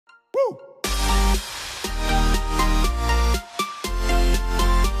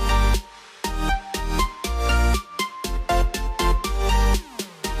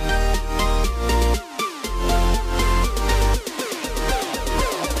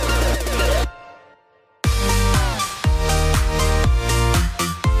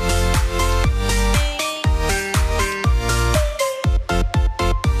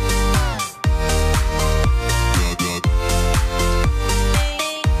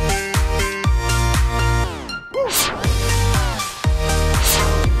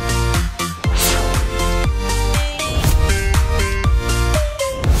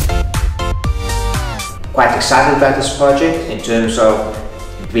Quite excited about this project in terms of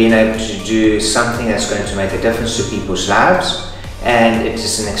being able to do something that's going to make a difference to people's lives, and it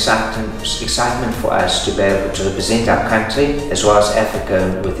is an excitement for us to be able to represent our country as well as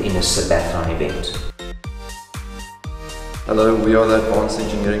Africa within a CYBATHLON event. Hello, we are the Advanced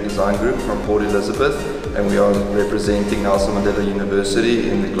Engineering Design Group from Port Elizabeth, and we are representing Nelson Mandela University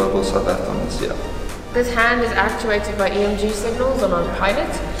in the Global CYBATHLON this year. This hand is actuated by EMG signals on our pilot,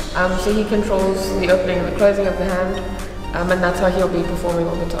 so he controls the opening and the closing of the hand, and that's how he'll be performing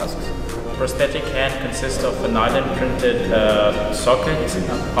all the tasks. A prosthetic hand consists of a nylon printed socket,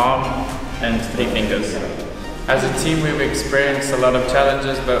 a palm and 3 fingers. As a team we've experienced a lot of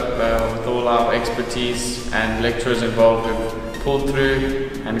challenges, but with all our expertise and lecturers involved, we've pulled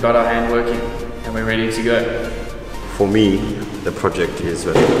through and got our hand working, and we're ready to go. For me, the project is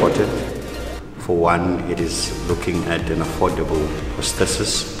very important. For one, it is looking at an affordable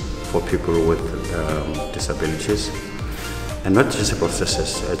prosthesis for people with disabilities. And not just a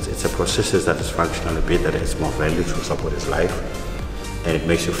prosthesis, it's a prosthesis that is functional a bit, that has more value to somebody's life. And it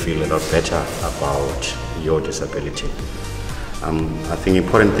makes you feel a lot better about your disability. I think the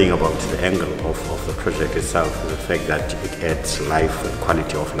important thing about the angle of the project itself is the fact that it adds life and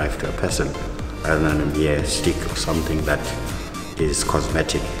quality of life to a person, rather than a mere stick or something that is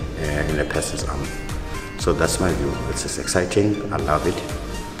cosmetic in a person's arm. So that's my view. It's exciting, I love it.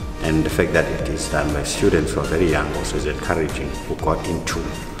 And the fact that it is done by students who are very young also is encouraging, who got into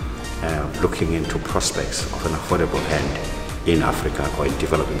looking into prospects of an affordable hand in Africa or in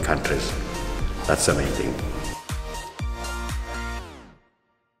developing countries. That's the main thing.